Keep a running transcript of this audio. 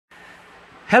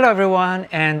Hello everyone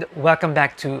and welcome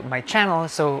back to my channel.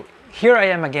 So here I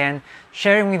am again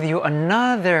sharing with you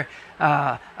another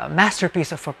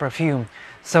masterpiece of a perfume.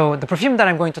 So the perfume that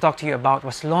I'm going to talk to you about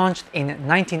was launched in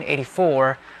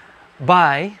 1984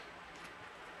 by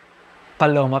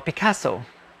Paloma Picasso.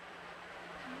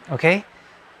 Okay,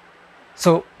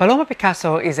 so Paloma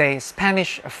Picasso is a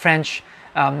Spanish-French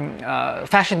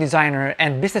fashion designer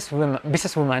and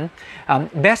businesswoman,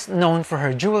 best known for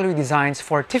her jewelry designs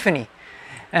for Tiffany.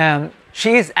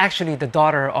 She is actually the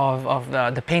daughter of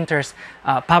the painters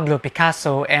Pablo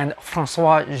Picasso and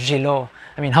François Gillot.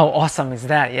 I mean, how awesome is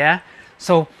that, yeah?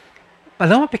 So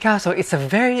Paloma Picasso, it's a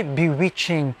very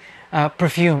bewitching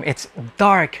perfume. It's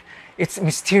dark, it's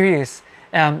mysterious.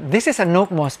 This is an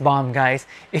oak moss bomb, guys.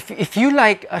 If you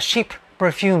like cheap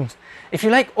perfumes, if you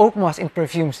like oak moss in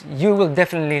perfumes, you will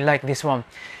definitely like this one.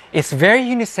 It's very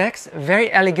unisex, very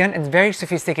elegant, and very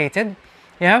sophisticated,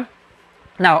 yeah?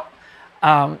 Now,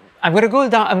 I'm gonna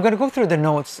go through the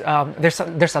notes.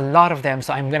 There's a lot of them,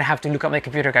 so I'm gonna have to look up my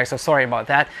computer, guys, so sorry about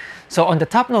that. So on the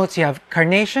top notes you have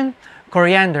carnation,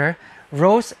 coriander,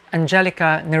 rose,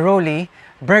 angelica, neroli,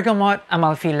 bergamot,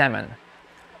 amalfi, lemon.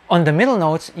 On the middle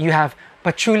notes you have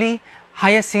patchouli,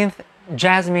 hyacinth,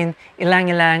 jasmine,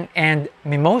 ylang-ylang, and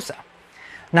mimosa.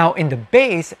 Now in the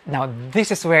base, now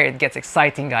this is where it gets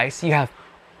exciting, guys. You have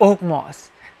oak moss,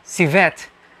 civet,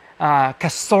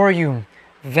 castoreum,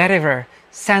 vetiver,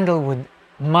 sandalwood,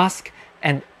 musk,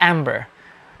 and amber.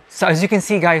 So as you can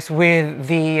see, guys, with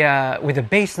the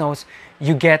base notes,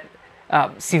 you get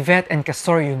civet and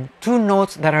castoreum, two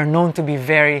notes that are known to be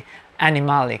very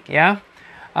animalic. Yeah.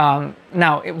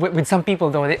 Now, with some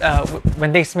people though,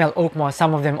 when they smell oak moss,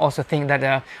 some of them also think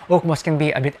that oak moss can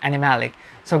be a bit animalic.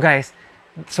 So guys,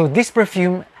 so this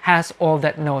perfume has all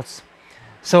that notes.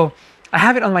 So I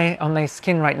have it on my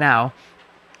skin right now.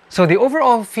 So the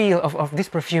overall feel of this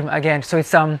perfume, again, so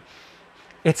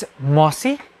it's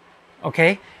mossy,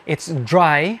 okay? It's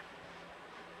dry,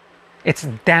 it's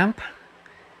damp.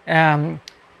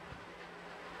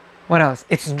 What else?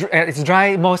 It's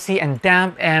dry, mossy, and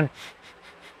damp, and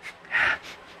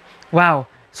wow.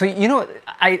 So you know,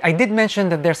 I did mention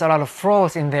that there's a lot of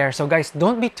florals in there. So guys,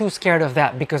 don't be too scared of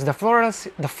that, because the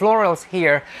florals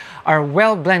here are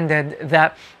well blended.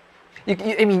 That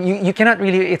I mean, you cannot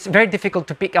really, it's very difficult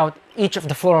to pick out each of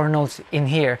the floral notes in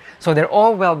here. So they're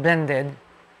all well blended.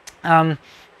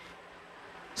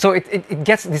 So it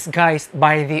gets disguised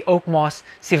by the oak moss,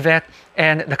 civet,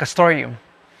 and the castoreum.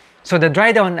 So the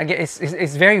dry down again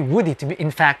is very woody, to be,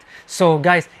 in fact. So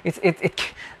guys, if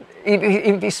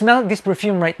you smell this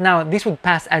perfume right now, this would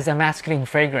pass as a masculine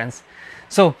fragrance.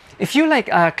 So if you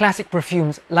like classic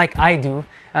perfumes like I do,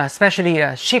 especially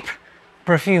chypre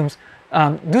perfumes,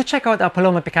 do check out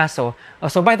Paloma Picasso.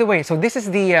 So by the way, so this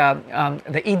is the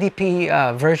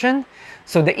EDP version.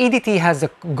 So the EDT has a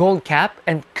gold cap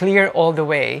and clear all the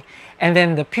way, and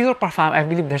then the Pure Parfum, I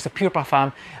believe there's a Pure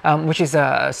Parfum, which is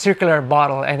a circular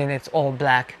bottle, and then it's all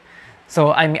black.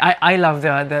 So I mean, I love the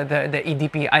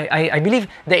EDP. I believe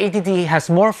the EDT has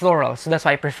more floral, so that's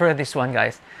why I prefer this one,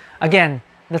 guys. Again,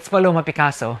 that's Paloma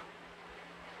Picasso.